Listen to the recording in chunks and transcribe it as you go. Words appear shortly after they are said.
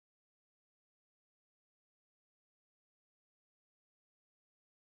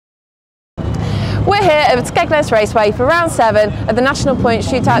We're here at Skegness Raceway for round 7 of the National Points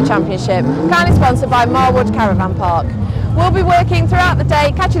Shootout Championship, kindly sponsored by Marwood Caravan Park. We'll be working throughout the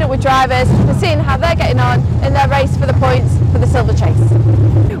day, catching up with drivers and seeing how they're getting on in their race for the points for the Silver Chase.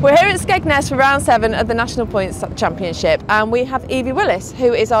 We're here at Skegness for round 7 of the National Points Championship, and we have Evie Willis,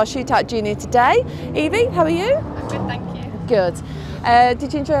 who is our shootout junior today. Evie, how are you? I'm good, thank you. Good.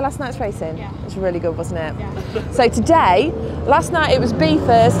 Did you enjoy last night's racing? Yeah. It was really good, wasn't it? Yeah. So today, last night it was B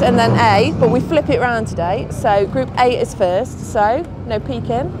first and then A, but we flip it round today. So Group A is first, so no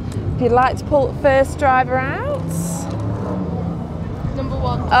peeking. If you'd like to pull the first driver out. Number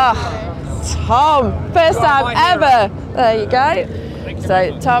 1. Oh, Tom, first time ever. There you go.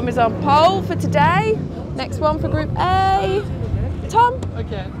 So Tom is on pole for today. Next one for Group A. Tom?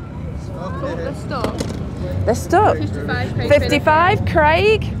 Okay. Let's start. They're stuck. 55, Craig. 55,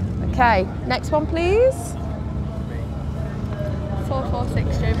 Craig. Okay, next one please.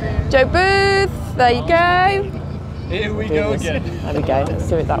 446, Joe Booth. Joe Booth, there you go. Here we go again. There we go, let's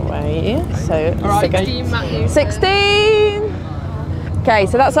do it that way. So, Right, 16, Matthew. 16. Okay,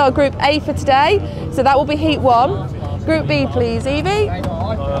 so that's our Group A for today. So that will be Heat 1. Group B please, Evie.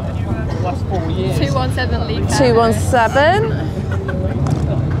 Last 4 years. 217, Lee. 217.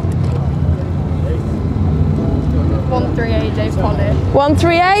 138, Dave Polly.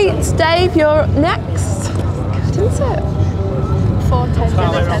 138, Dave, you're next. Good, isn't it? 410,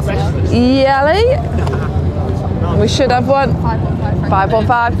 Tesla. Yelly. We should have one. 515,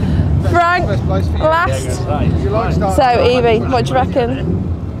 515. Frank, last. So, Evie, what do you reckon?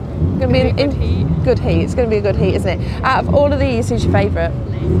 Going to be a good heat. It's going to be a good heat, isn't it? Out of all of these, who's your favourite?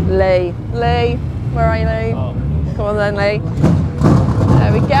 Lee. Lee, where are you, Lee? Come on then, Lee.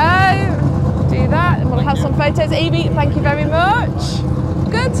 There we go. Do that, and we'll have some photos. Evie, thank you very much.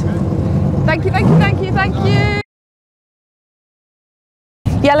 Good. Thank you, thank you, thank you, thank you.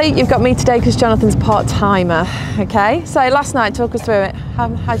 Yelly, you've got me today because Jonathan's part-timer, okay? So last night, talk us through it.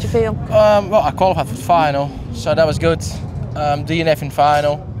 How'd you feel? Well, I qualified for the final, so that was good. DNF in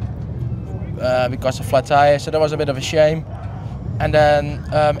final because of flat tyre, so that was a bit of a shame. And then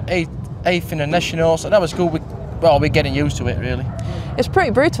 8th in the national, so that was good. We're getting used to it, really. It's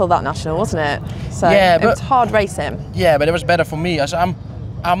pretty brutal, that national, wasn't it? So yeah, but it was hard racing. Yeah, but it was better for me as I'm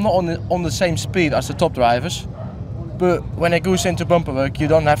not on the same speed as the top drivers. But when it goes into bumper work, you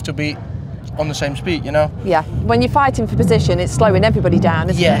don't have to be on the same speed, you know? Yeah. When you're fighting for position, it's slowing everybody down,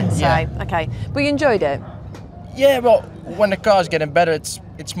 isn't it? So, yeah. Okay. But you enjoyed it? Yeah, well, when the car's getting better, it's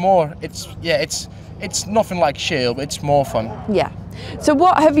nothing like Shale, but it's more fun. Yeah. So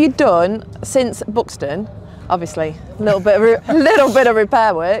what have you done since Buxton? Obviously, a little bit of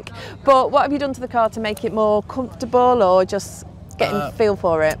repair work, but what have you done to the car to make it more comfortable, or just getting a feel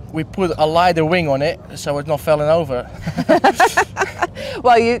for it? We put a lighter wing on it, so it's not falling over.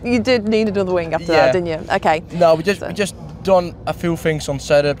 Well, you did need another wing after that, didn't you? Okay. No, we just done a few things on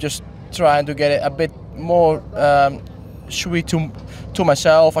setup, just trying to get it a bit more sweet to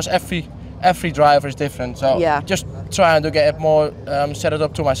myself, as every driver is different. So just trying to get it more set it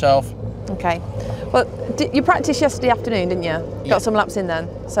up to myself. Okay. Well, you practiced yesterday afternoon, didn't you? Got some laps in then.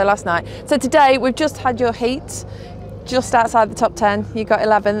 So last night. So today we've just had your heat, just outside the top 10. You got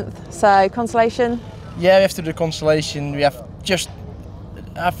 11th. So consolation. Yeah, after the consolation, we have just,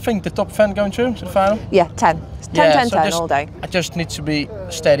 I think, the top 10 going through to the final. Yeah, 10. 10 all day. I just need to be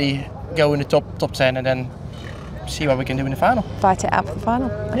steady, go in the top 10, and then see what we can do in the final. Fight it out for the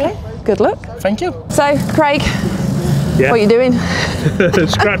final. Okay. Good luck. Thank you. So, Craig. Yeah. What are you doing?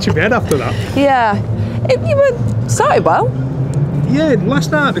 Scratching my head after that. Yeah. You were started well. Yeah, last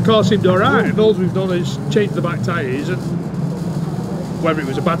night the car seemed alright, and all we've done is change the back tyres, and whether it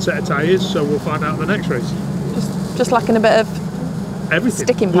was a bad set of tyres, so we'll find out in the next race. Just lacking a bit of everything.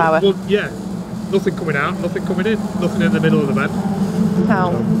 Sticking power. Well, yeah. Nothing coming out, nothing coming in, nothing in the middle of the bend.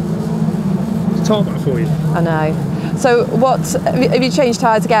 How? So, it's tarmac for you. I know. So what, have you changed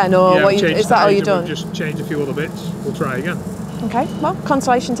tyres again, or yeah, is that all you've done? We've just changed a few other bits. We'll try again. Okay, well,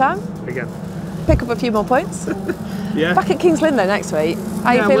 consolation time. Again. Pick up a few more points. Yeah. Back at Kings Lynn though next week.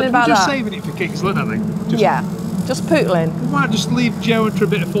 How are you feeling about we're just that? saving it for Kings Lynn, I think. Just pootling. We might just leave Joe into a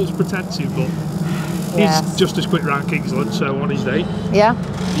bit of false pretensive, but he's just as quick round Kings Lynn, so on his day. Yeah.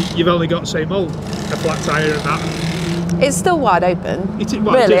 You've only got the same old, a flat tyre and that. It's still wide open. It's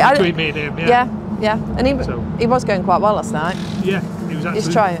really? between me and him, yeah. Yeah, and he was going quite well last night. Yeah, he was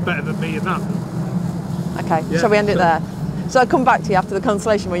actually better than me in that. Okay, shall we end it there? So I'll come back to you after the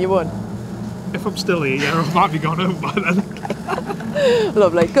consolation when you won. If I'm still here, yeah, I might be gone home by then. Okay.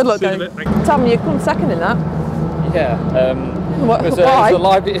 Lovely, good luck then. Tom, you come second in that. Yeah. Why? It was a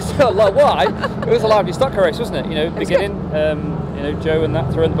lively. Why? It was a lively stock race, wasn't it? You know, beginning. you know, Joe and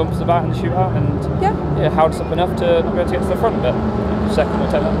that throwing the bumpers about in the shootout, and yeah, held us up enough to not be able to get to the front, but second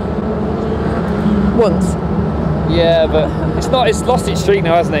will take that. Once. Yeah, but it's lost its streak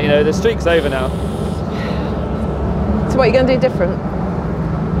now, hasn't it? You know, the streak's over now. So what are you going to do different?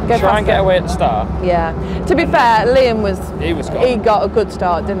 Try and get away at the start. Yeah. To be fair, Liam he got a good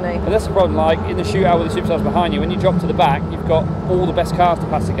start, didn't he? But that's the problem. Like in the shootout with the superstars behind you, when you drop to the back, you've got all the best cars to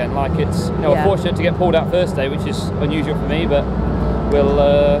pass again. Like it's unfortunate to get pulled out first day, which is unusual for me. But we'll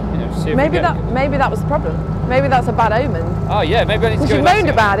see. If maybe that was the problem. Maybe that's a bad omen. Oh yeah, maybe I need to go. You moaned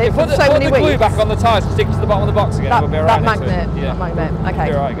about it for so many weeks. Put the glue back on the tyres and stick it to the bottom of the box again. We'll be alright. That magnet.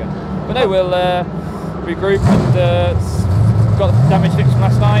 Okay. Be alright again. But no, we'll regroup and got the damage fixed from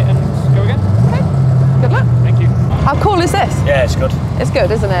last night and go again. Okay. Good luck. Thank you. How cool is this? Yeah, it's good. It's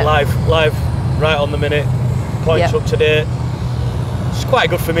good, isn't it? Live, right on the minute. Points up to date. It's quite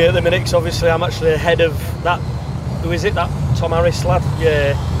good for me at the minute because obviously I'm actually ahead of that. Who is it? That Tom Harris lad?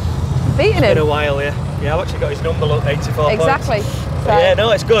 Yeah. Beating him. It's been a while, yeah. Yeah, I've actually got his number, look, 84 exactly. points. So yeah, no,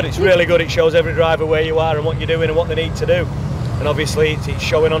 it's good. It's really good. It shows every driver where you are and what you're doing and what they need to do. And obviously it's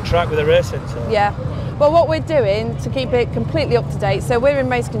showing on track with the racing. So. Yeah. Well, what we're doing to keep it completely up to date, so we're in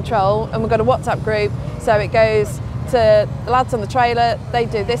race control and we've got a WhatsApp group, so it goes to the lads on the trailer, they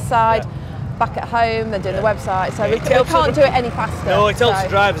do this side, back at home, they're doing the website, so we can't do it any faster. No, it helps the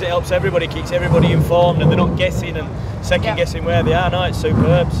drivers, it helps everybody, keeps everybody informed and they're not guessing and second guessing where they are. No, it's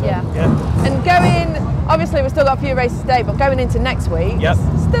superb. So, yeah. And going, obviously we've still got a few races today, but going into next week,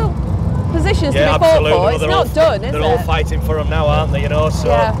 still positions to be fought for. It's not done, is it? They're all fighting for them now, aren't they? You know,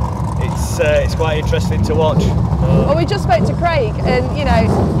 so it's quite interesting to watch. Well, we just spoke to Craig, and you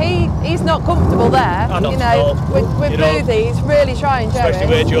know he's not comfortable there. Not you know, with Boothie, he's really trying. Especially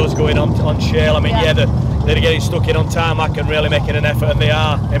where Joe's going on shale. I mean, they're getting stuck in on tarmac and really making an effort, and they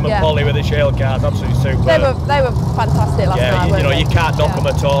are. Him and Polly with the shale cars, absolutely superb. They were fantastic last night. You know, you can't knock them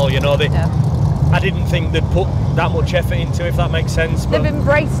at all. You know, I didn't think they'd put that much effort into, if that makes sense. They've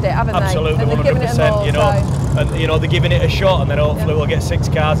embraced it, haven't they? Absolutely, 100%. You know, and you know they're giving it a shot, and then hopefully we'll get 6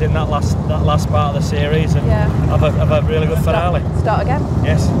 cars in that last part of the series and have a really good finale. Start again.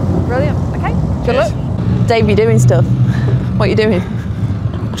 Yes. Brilliant. Okay. Good luck. Dave, you doing stuff? What are you doing?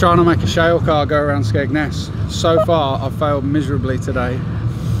 Trying to make a shale car go around Skegness. So far, I've failed miserably today.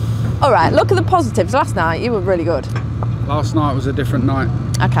 All right. Look at the positives. Last night, you were really good. Last night was a different night.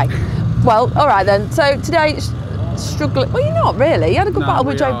 Okay. Well, all right then. So today, struggling. Well, you're not really. You had a good battle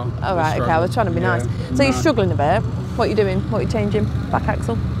with Joe. All right. Okay. I was trying to be nice. So you're struggling a bit. What are you doing? What are you changing? Back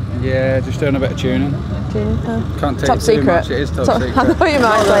axle? Yeah, just doing a bit of tuning. Can't tell top you too secret. much. It is top secret. I thought you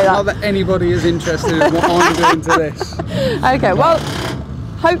might say that. Not that anybody is interested in what I'm doing to this. Okay. Well,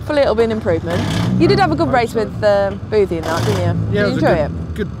 hopefully it'll be an improvement. You did have a good race with Boothie in that, didn't you? Yeah, did you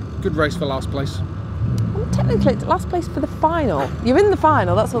enjoy it? Good race for last place. Well, technically, last place for the final. You're in the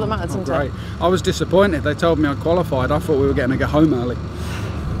final. That's all that matters, isn't it? I was disappointed. They told me I'd qualified. I thought we were getting to go home early.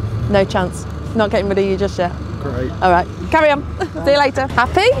 No chance. Not getting rid of you just yet. Great. All right. Carry on. See you later.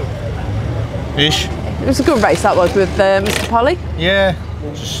 Happy? Ish. It was a good race that was with Mr. Polly. Yeah.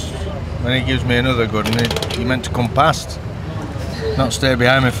 Just when he gives me another good one, he meant to come past, not stay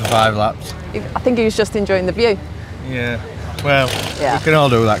behind me for 5 laps. I think he was just enjoying the view. Yeah. Well, we can all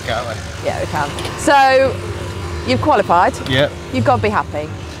do that, can't we? Yeah, we can. So, you've qualified. Yeah. You've got to be happy.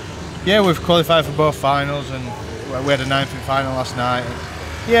 Yeah, we've qualified for both finals, and we had a 9th in final last night.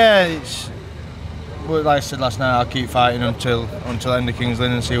 Yeah, it's like I said last night. I'll keep fighting until end of King's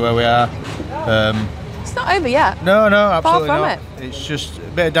Lynn and see where we are. It's not over yet. No, absolutely far from not. It. It's just a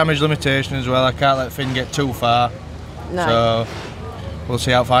bit of damage limitation as well. I can't let Finn get too far. No. So we'll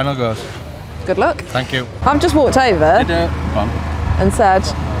see how final goes. Good luck. Thank you. I've just walked over and said,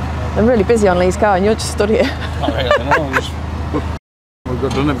 I'm really busy on Lee's car and you're just stood here. Not really, no.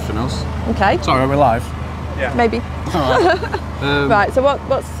 We've done everything else. Okay. Sorry, we're live. Yeah. Maybe. Right, so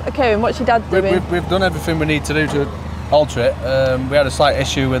what's occurring? What's your dad doing? We've done everything we need to do to alter it. We had a slight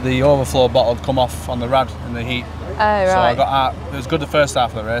issue with the overflow bottle come off on the rad in the heat. Oh, right. So I got out. It was good the first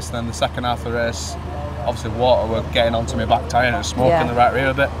half of the race, and then the second half of the race, obviously water were getting onto my back tyre and it was smoking the right rear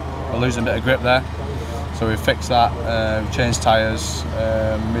a bit. We're losing a bit of grip there. So we fixed that, changed tyres.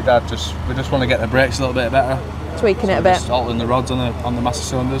 My dad we just want to get the brakes a little bit better. Tweaking it a bit. Just altering the rods on the master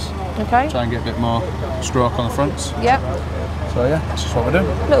cylinders. Okay. Try and get a bit more stroke on the fronts. Yep. So yeah, that's just what we're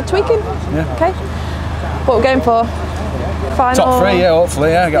doing. Little tweaking. Yeah. Okay. What we're going for? Final. Top 3, yeah, hopefully,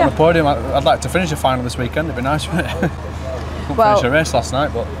 yeah. Get on the podium. I'd like to finish the final this weekend. It'd be nice, wouldn't it? Couldn't finish a race last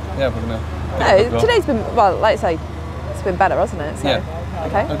night, but yeah, we're gonna. No, today's been like I say, it's been better, hasn't it? So, yeah.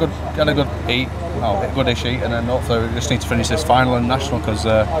 Okay. Had a good heat, a goodish heat, and then hopefully we just need to finish this final and national because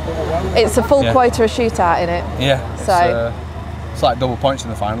it's a full quota of shootout in it. Yeah. So it's like double points in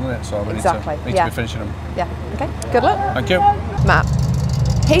the final, isn't it? So we need to be finishing them. Yeah. Okay. Good luck. Thank you. Matt.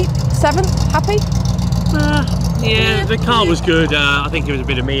 Heat 7th. Happy? Yeah, the car was good. I think it was a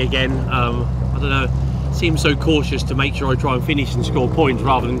bit of me again. I don't know. Seemed so cautious to make sure I try and finish and score points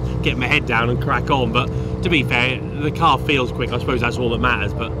rather than get my head down and crack on. But to be fair, the car feels quick. I suppose that's all that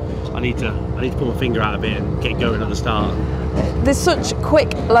matters. But I need to pull my finger out a bit and get going at the start. There's such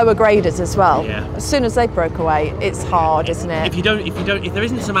quick lower graders as well. Yeah. As soon as they broke away, it's hard, isn't it? If there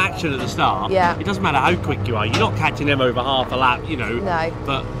isn't some action at the start, yeah, it doesn't matter how quick you are. You're not catching them over half a lap, you know. No.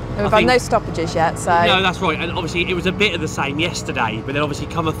 But we've had no stoppages yet, so. No, that's right. And obviously it was a bit of the same yesterday, but then obviously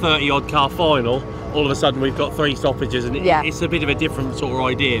come a 30-odd car final, all of a sudden we've got 3 stoppages, and it's a bit of a different sort of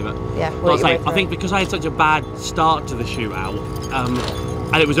idea. But yeah, I think because I had such a bad start to the shootout,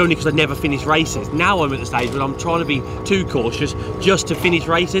 and it was only because I never finished races. Now I'm at the stage where I'm trying to be too cautious just to finish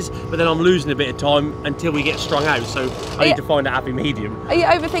races, but then I'm losing a bit of time until we get strung out. So I need to find a happy medium. Are you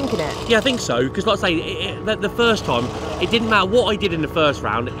overthinking it? Yeah, I think so. Because like I say, the first time, it didn't matter what I did in the first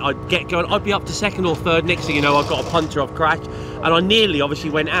round. I'd get going. I'd be up to 2nd or 3rd. Next thing you know, I got a puncher off crash, and I nearly obviously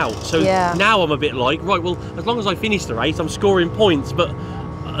went out. So now I'm a bit like, right, well, as long as I finish the race, I'm scoring points, but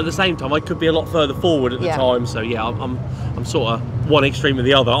at the same time I could be a lot further forward at the time. So yeah, I'm sort of one extreme or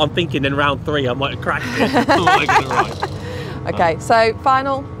the other. I'm thinking in round 3 I might have cracked it. I might get it right. Okay, so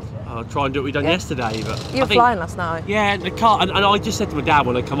final. I'll try and do what we done yesterday, but you were flying last night. Yeah, the car, and I just said to my dad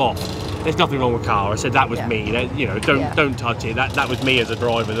when I come off, there's nothing wrong with the car. I said that was me. You know, don't touch it. That was me as a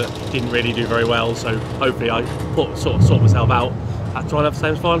driver that didn't really do very well. So hopefully I sort myself out. I'll try and have the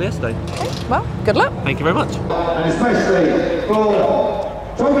same as final yesterday. Okay, well, good luck. Thank you very much. And especially for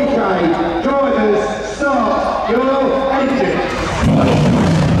Sophie drivers, start your engine.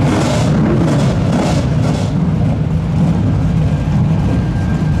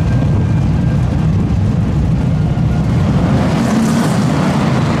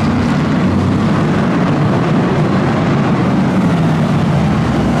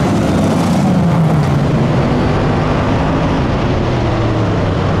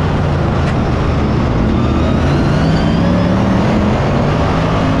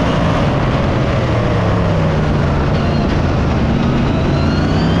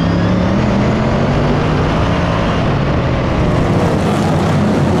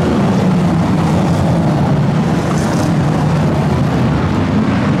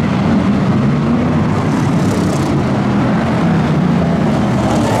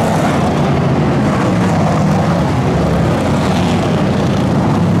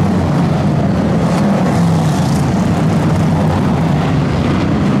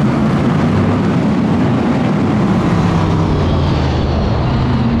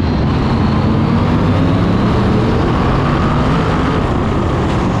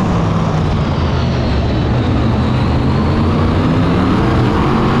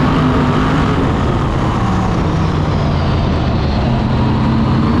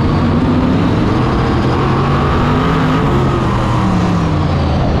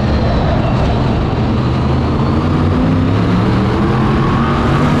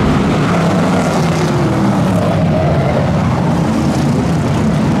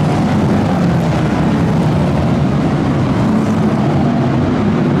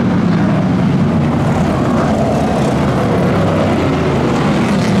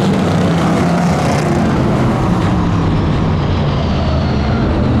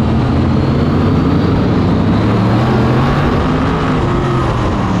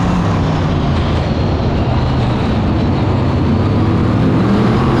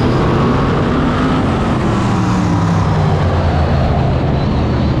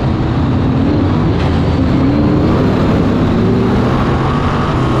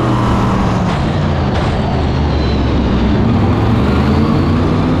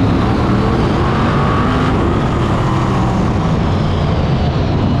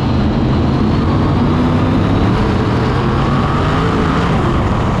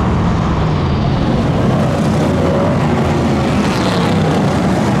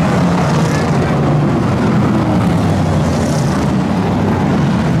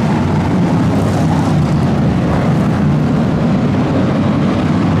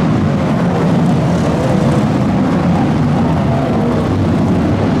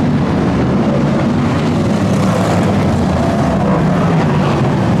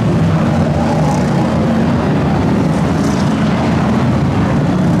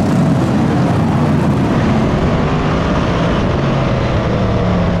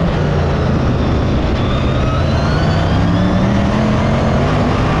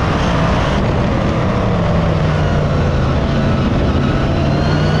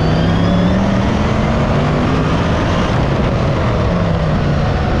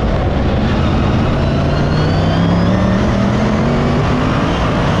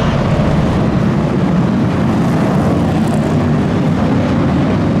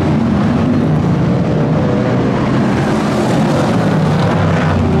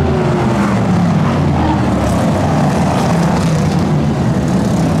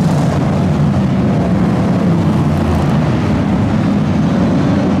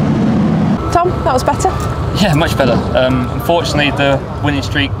 Tom, that was better? Yeah, much better. Unfortunately, the winning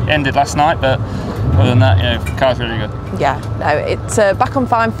streak ended last night, but other than that, you know, the car's really good. Yeah, no, it's back on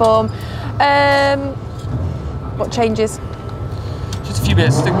fine form. What changes? Just a few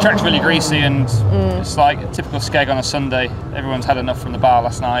bits. The track's really greasy, and it's like a typical skeg on a Sunday. Everyone's had enough from the bar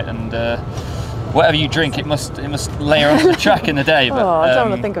last night, and whatever you drink, it must layer onto the track in the day. But, I don't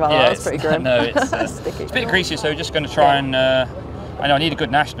want to think about that. That's pretty grim. No, it's a bit greasy, so we're just going to try and. I know I need a good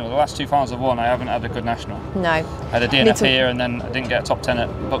national. The last 2 finals I've won, I haven't had a good national. No. I had a DNF here, and then I didn't get a top 10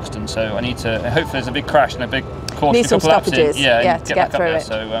 at Buxton, so I need to. Hopefully, there's a big crash and a big caution. Need some stoppages. Yeah, to get through it.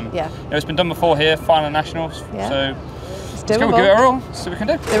 So it's been done before here, final nationals. Yeah. So it's let's go, we'll give it a roll. See what we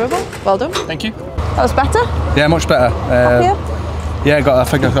can do. Doable. Well done. Thank you. That was better. Yeah, much better. Happier? Yeah, I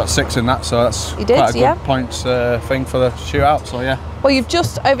think I got 6 in that, so that's you did, quite a good points thing for the shootout. So yeah. Well, you've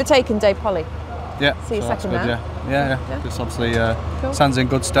just overtaken Dave Polly. Yeah. So you're second good, now. Yeah. It's obviously stands in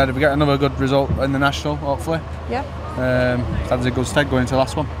good stead. If we get another good result in the national, hopefully. Yeah. Stands in good stead going into the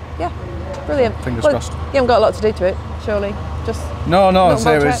last one. Yeah. Brilliant. Fingers crossed. You haven't got a lot to do to it, surely. Just. No.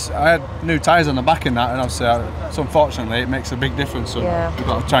 I had new tyres on the back in that, and obviously, so unfortunately, it makes a big difference. So we've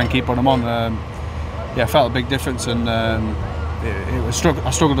got to try and keep on them on. I felt a big difference, and I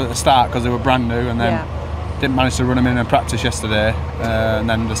struggled at the start because they were brand new, and then. Didn't manage to run them in practice yesterday, and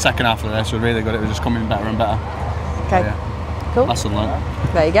then the second half of the race was really good. It was just coming better and better. Okay, cool. Lesson learned.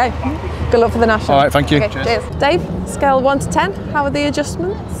 There you go. Good luck for the national. All right, thank you. Okay, cheers. Dave, scale 1 to 10. How are the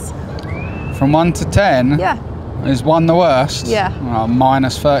adjustments? From 1 to 10. Yeah. Is 1 the worst? Yeah. Oh,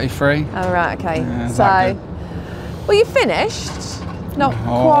 minus 33. Oh right, okay. Yeah, so, well, you finished. Not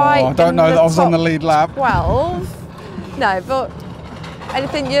quite. I don't know that I was on the lead lap. 12. No, but.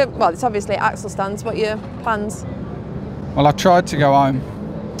 Anything well, it's obviously axle stands. What are your plans? Well, I tried to go home.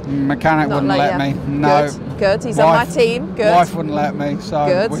 Mechanic wouldn't let me. No. Good. He's on my team. Good. Wife wouldn't let me,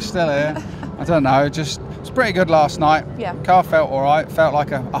 so we're still here. I don't know. It's pretty good last night. Yeah. Car felt all right. Felt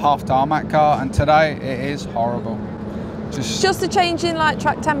like a half tarmac car, and today it is horrible. Just a change in like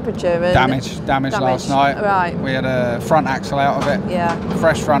track temperature and damage last night. Right. We had a front axle out of it. Yeah.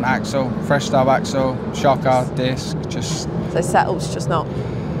 Fresh front axle, fresh stub axle, shocker, disc, just. So setup's just not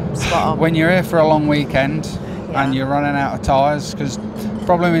spot on. When you're here for a long weekend and you're running out of tyres, because the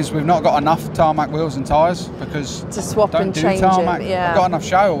problem is we've not got enough tarmac wheels and tyres because to swap and change tarmac. them. Yeah. We've got enough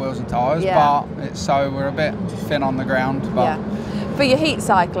show wheels and tyres, but so we're a bit thin on the ground. But for your heat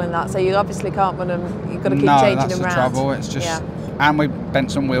cycle and that, so you obviously can't run them. You've got to keep changing them around. No, that's the trouble. It's just, and we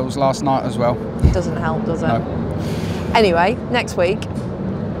bent some wheels last night as well. It doesn't help, does it? No. Anyway, next week.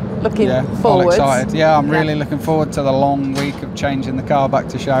 Looking forward. All excited. Yeah, I'm really looking forward to the long week of changing the car back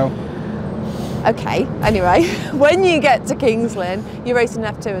to show. Okay, anyway, when you get to Kings Lynn, you're racing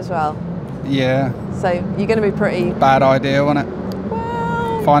F2 as well. Yeah. So you're going to be pretty... Bad idea, wasn't it?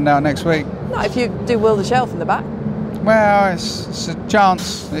 Well... Find out next week. Not if you do World of Shell from the back. Well, it's a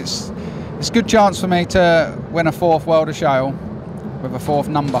chance. It's a good chance for me to win a 4th World of Shale with a 4th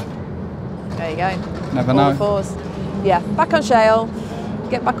number. There you go. Never know. All the 4s. Yeah, back on Shale.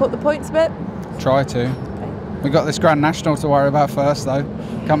 Get back up the points a bit? Try to. Okay. We've got this Grand National to worry about first though.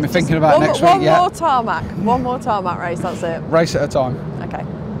 Can't be thinking about next week yet. One more tarmac race, that's it. Race at a time. Okay,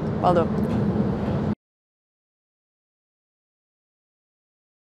 well done.